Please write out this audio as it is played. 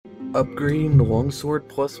Upgrading the longsword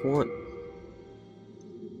 +1.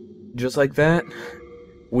 Just like that,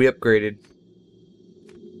 we upgraded.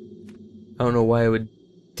 I don't know why I would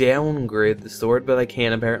downgrade the sword, but I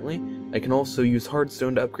can apparently. I can also use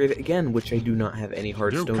hardstone to upgrade it again, which I do not have any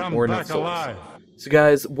hardstone or enough souls. So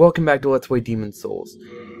guys, welcome back to Let's Play Demon's Souls.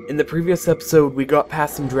 In the previous episode, we got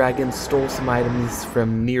past some dragons, stole some items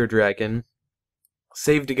from Near Dragon,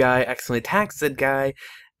 saved a guy, accidentally attacked said guy,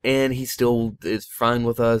 and he still is fine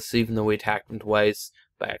with us, even though we attacked him twice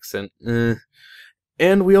by accident.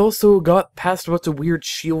 And we also got past a bunch of weird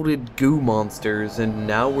shielded goo monsters, and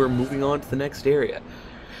now we're moving on to the next area.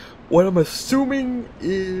 What I'm assuming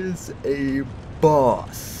is a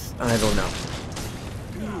boss. I don't know.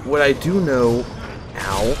 What I do know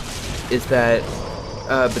now is that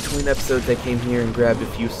between episodes I came here and grabbed a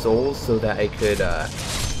few souls so that I could,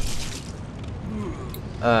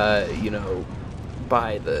 you know,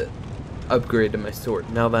 buy the upgrade to my sword.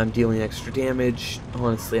 Now that I'm dealing extra damage,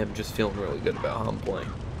 honestly, I'm just feeling really good about how I'm playing.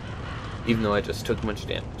 Even though I just took much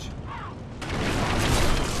damage.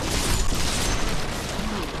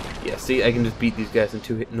 Yeah, see, I can just beat these guys in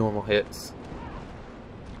 2 normal hits.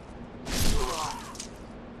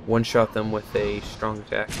 One-shot them with a strong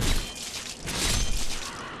attack.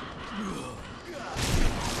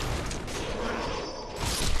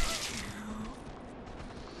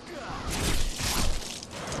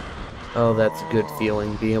 Oh, that's a good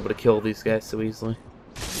feeling, being able to kill these guys so easily.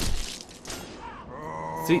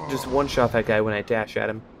 See, just one-shot that guy when I dash at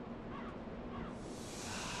him.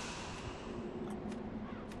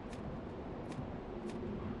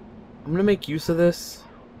 I'm gonna make use of this.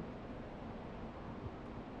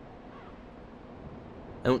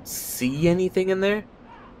 I don't see anything in there.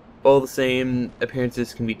 All the same,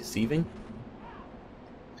 appearances can be deceiving.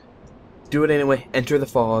 Do it anyway. Enter the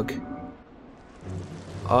fog.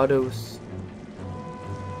 Autos.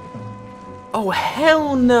 Oh,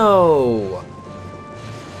 hell no!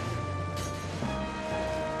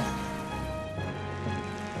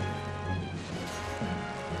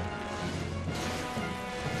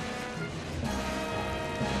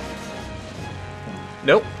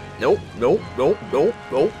 Nope. Nope. Nope. Nope. Nope.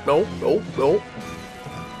 Nope. Nope. Nope. Nope.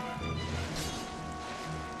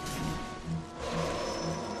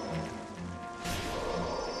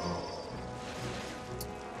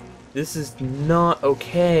 This is not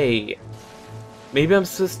okay. Maybe I'm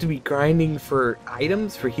supposed to be grinding for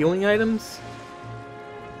items, for healing items?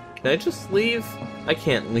 Can I just leave? I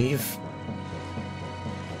can't leave.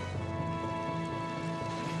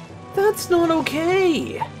 That's not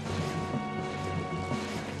okay!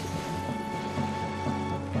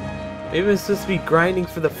 Maybe I'm supposed to be grinding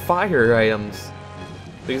for the fire items.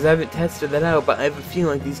 Because I haven't tested that out, but I have a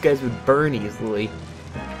feeling like these guys would burn easily.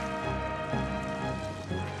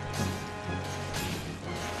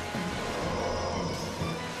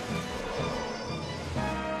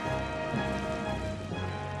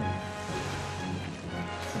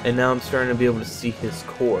 And now I'm starting to be able to see his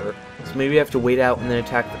core. So maybe I have to wait out and then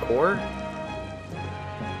attack the core?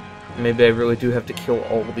 Maybe I really do have to kill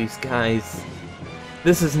all of these guys.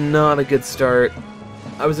 This is not a good start.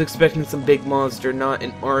 I was expecting some big monster, not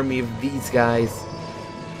an army of these guys.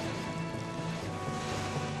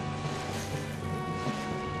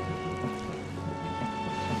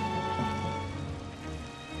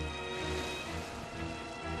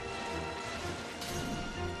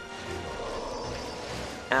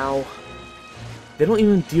 Ow. They don't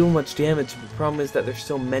even deal much damage, but the problem is that there's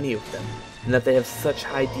so many of them, and that they have such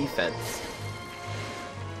high defense.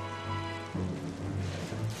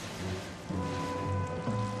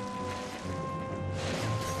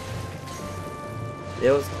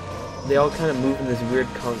 They all kind of move in this weird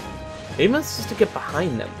Maybe I'm supposed to get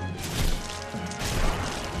behind them.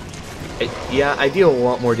 Yeah, I deal a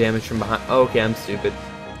lot more damage from behind. Oh, okay, I'm stupid.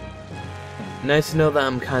 Nice to know that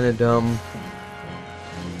I'm kind of dumb.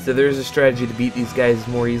 So there's a strategy to beat these guys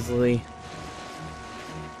more easily.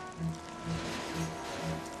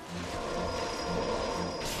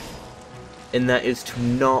 And that is to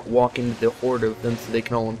not walk into the horde of them so they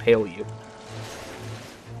can all impale you.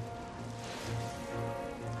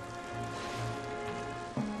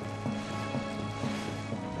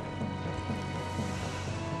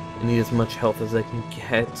 I need as much health as I can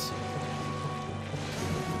get.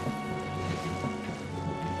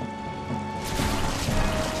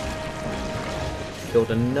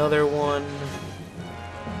 Killed another one.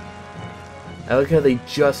 I like how they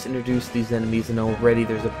just introduced these enemies and already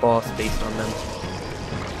there's a boss based on them.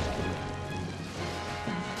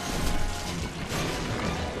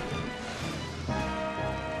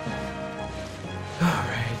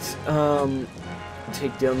 Alright,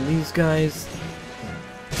 take down these guys.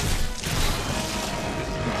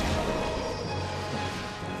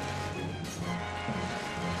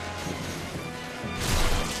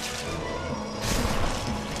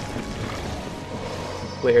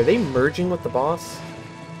 Wait, are they merging with the boss?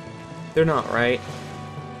 They're not, right?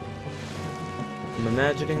 I'm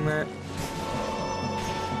imagining that.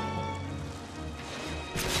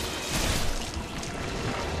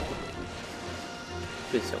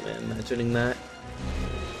 Please tell me I'm imagining that.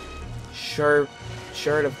 Shard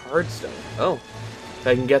of Hardstone. Oh,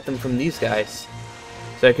 so I can get them from these guys.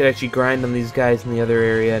 So I could actually grind on these guys in the other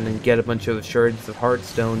area and then get a bunch of shards of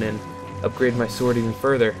Hardstone and upgrade my sword even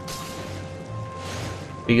further.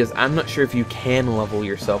 Because I'm not sure if you can level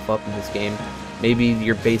yourself up in this game. Maybe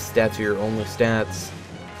your base stats are your only stats,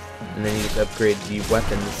 and then you just upgrade the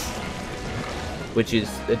weapons, which is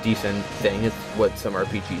a decent thing. It's what some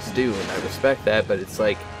RPGs do, and I respect that, but it's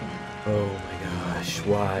like, oh my gosh,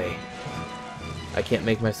 why? I can't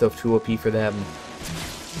make myself too OP for them.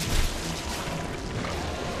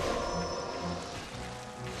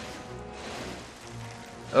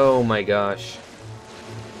 Oh my gosh.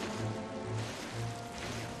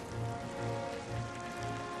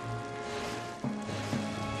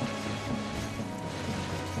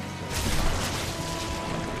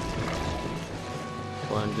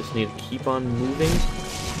 Well, I just need to keep on moving.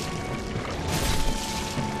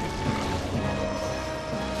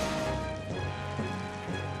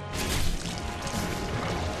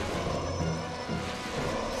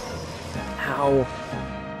 Ow.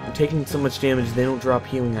 I'm taking so much damage, they don't drop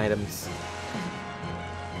healing items.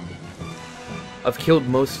 I've killed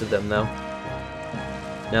most of them, though.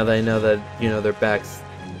 Now that I know that, you know, their backs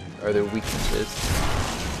are their weaknesses.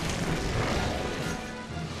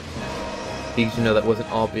 Because, you know, that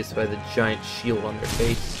wasn't obvious by the giant shield on their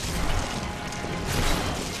face.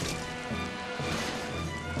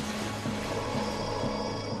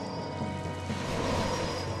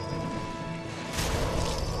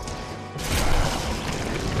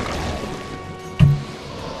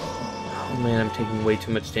 Man, I'm taking way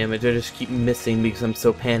too much damage. I just keep missing because I'm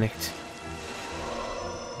so panicked.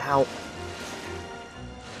 Ow.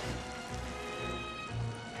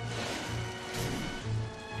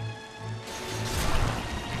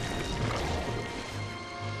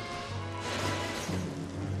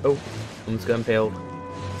 Oh, almost got impaled.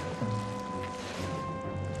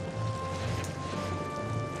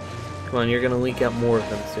 Come on, you're gonna leak out more of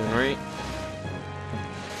them soon, right?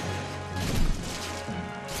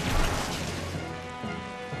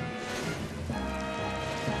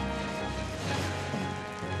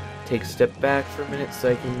 Take a step back for a minute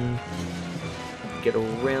so I can get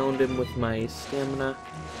around him with my stamina.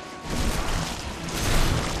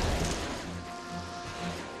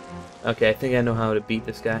 Okay, I think I know how to beat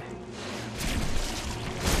this guy.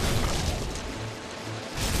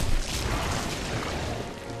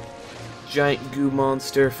 Giant goo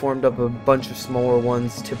monster formed up a bunch of smaller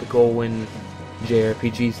ones, typical in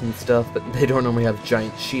JRPGs and stuff, but they don't normally have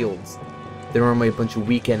giant shields. They're normally a bunch of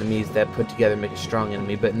weak enemies that put together make a strong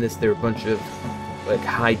enemy, but in this they're a bunch of like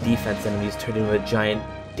high defense enemies turned into a giant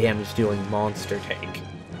damage-dealing monster tank.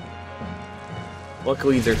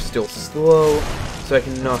 Luckily they're still slow, so I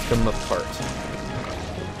can knock them apart.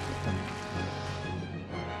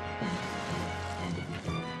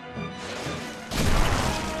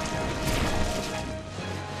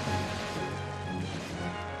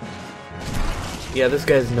 Yeah, this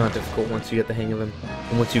guy's not difficult once you get the hang of him,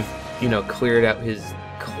 and once you've, you know, cleared out his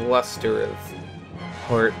cluster of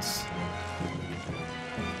hearts.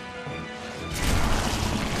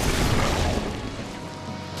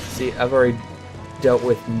 See, I've already dealt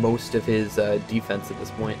with most of his defense at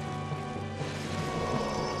this point.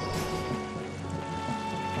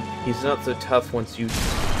 He's not so tough once you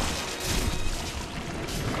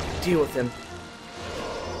deal with him.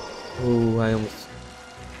 Ooh, I almost...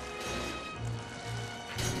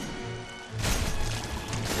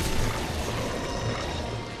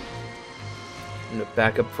 I'm gonna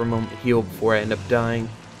back up for a moment, heal before I end up dying.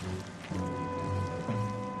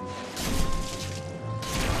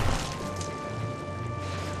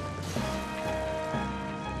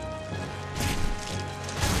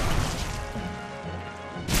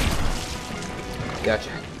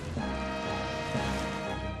 Gotcha.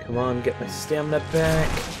 Come on, get my stamina back.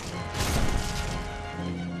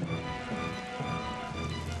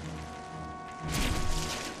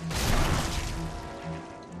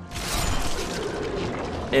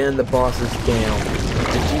 And the boss is down.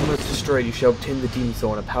 The demon is destroyed. You shall obtain the demon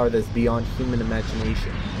soul and a power that is beyond human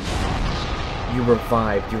imagination. You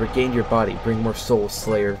revived. You regained your body. Bring more souls,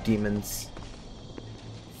 Slayer of Demons.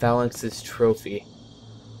 Phalanx's trophy.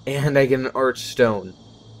 And I get an archstone.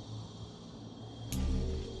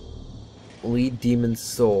 Lead demon's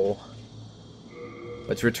soul.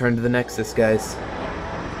 Let's return to the Nexus, guys.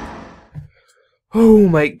 Oh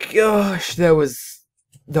my gosh, that was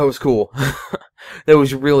That was cool. That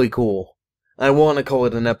was really cool. I want to call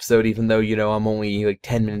it an episode, even though, you know, I'm only like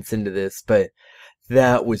 10 minutes into this, but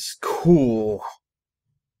that was cool.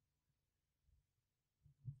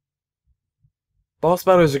 Boss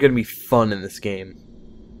battles are going to be fun in this game.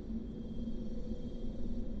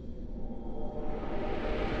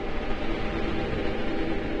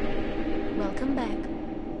 Welcome back.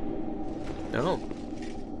 Oh.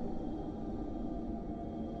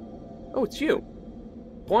 Oh, it's you.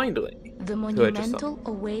 Blindly. The monumental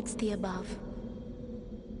awaits the above.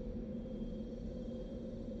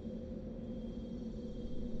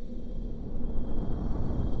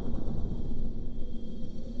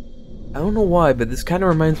 I don't know why, but this kind of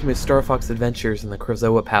reminds me of Star Fox Adventures in the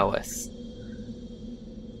Krazoa Palace.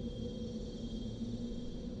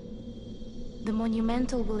 The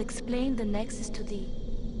monumental will explain the nexus to thee.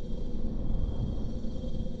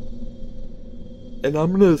 And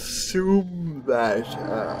I'm gonna assume that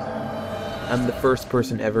I'm the first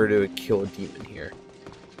person ever to kill a demon here,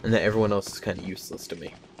 and that everyone else is kind of useless to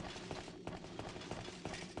me.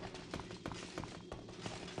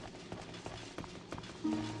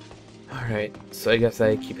 Alright, so I guess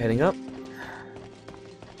I keep heading up.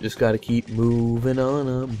 Just gotta keep moving on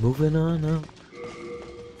up, moving on up.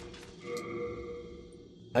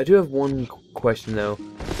 I do have one question though.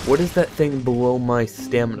 What is that thing below my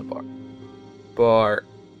stamina bar?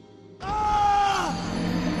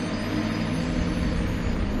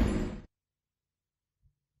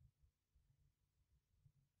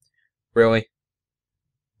 Really?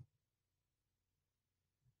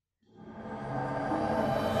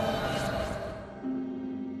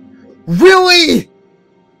 Really?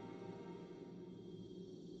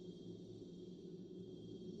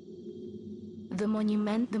 The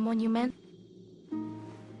monument.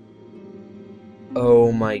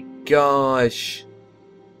 Oh my gosh.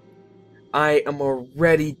 I am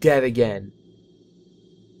already dead again.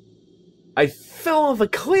 I fell off a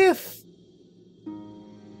cliff!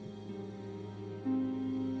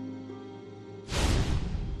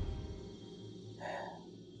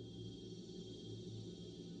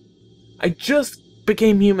 I just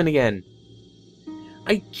became human again.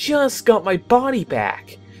 I just got my body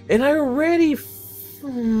back. And I already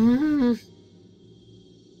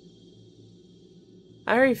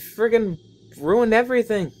friggin' ruined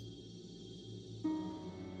everything.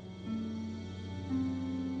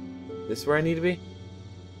 This is where I need to be?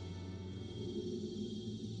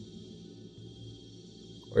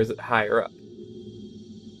 Or is it higher up?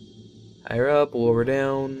 Higher up, lower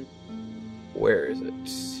down. Where is it?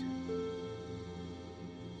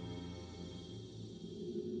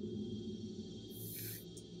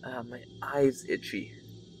 My eye's itchy.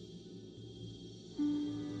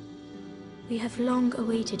 We have long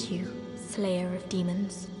awaited you, Slayer of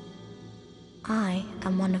Demons. I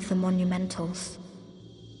am one of the Monumentals.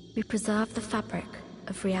 We preserve the fabric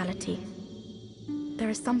of reality.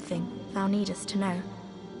 There is something thou needest to know.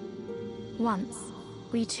 Once,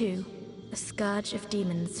 we too, a scourge of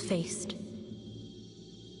demons faced.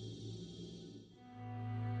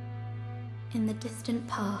 In the distant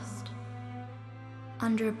past,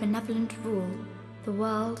 under a benevolent rule, the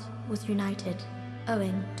world was united,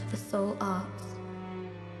 owing to the soul arts.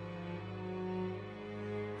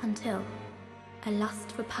 Until a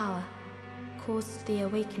lust for power caused the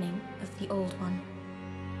awakening of the Old One.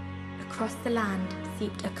 Across the land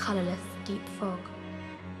seeped a colorless, deep fog,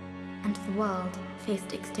 and the world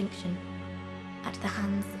faced extinction at the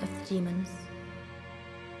hands of the demons.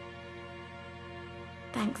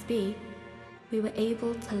 Thanks be, we were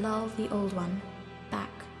able to lull the Old One back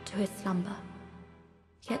to his slumber,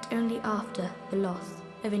 yet only after the loss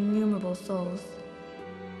of innumerable souls,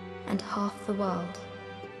 and half the world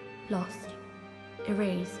lost,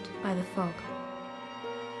 erased by the fog.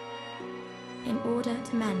 In order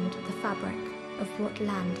to mend the fabric of what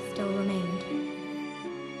land still remained,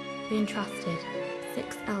 we entrusted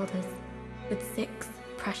 6 elders with 6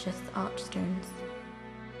 precious archstones.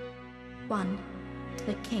 1 to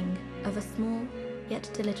the king of a small yet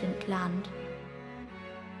diligent land.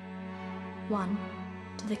 1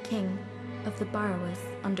 to the king of the burrowers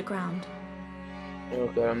underground. Oh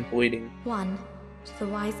god, I'm bleeding. 1 to the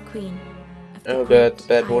wise queen of the oh great god, the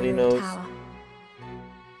bad bloody iron nose. tower.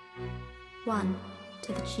 1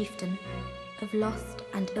 to the chieftain of lost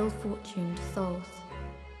and ill-fortuned souls.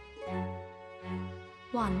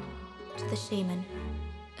 1 to the shaman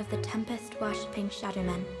of the tempest-worshipping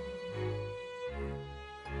shadowmen.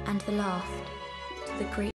 And the last to the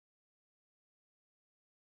great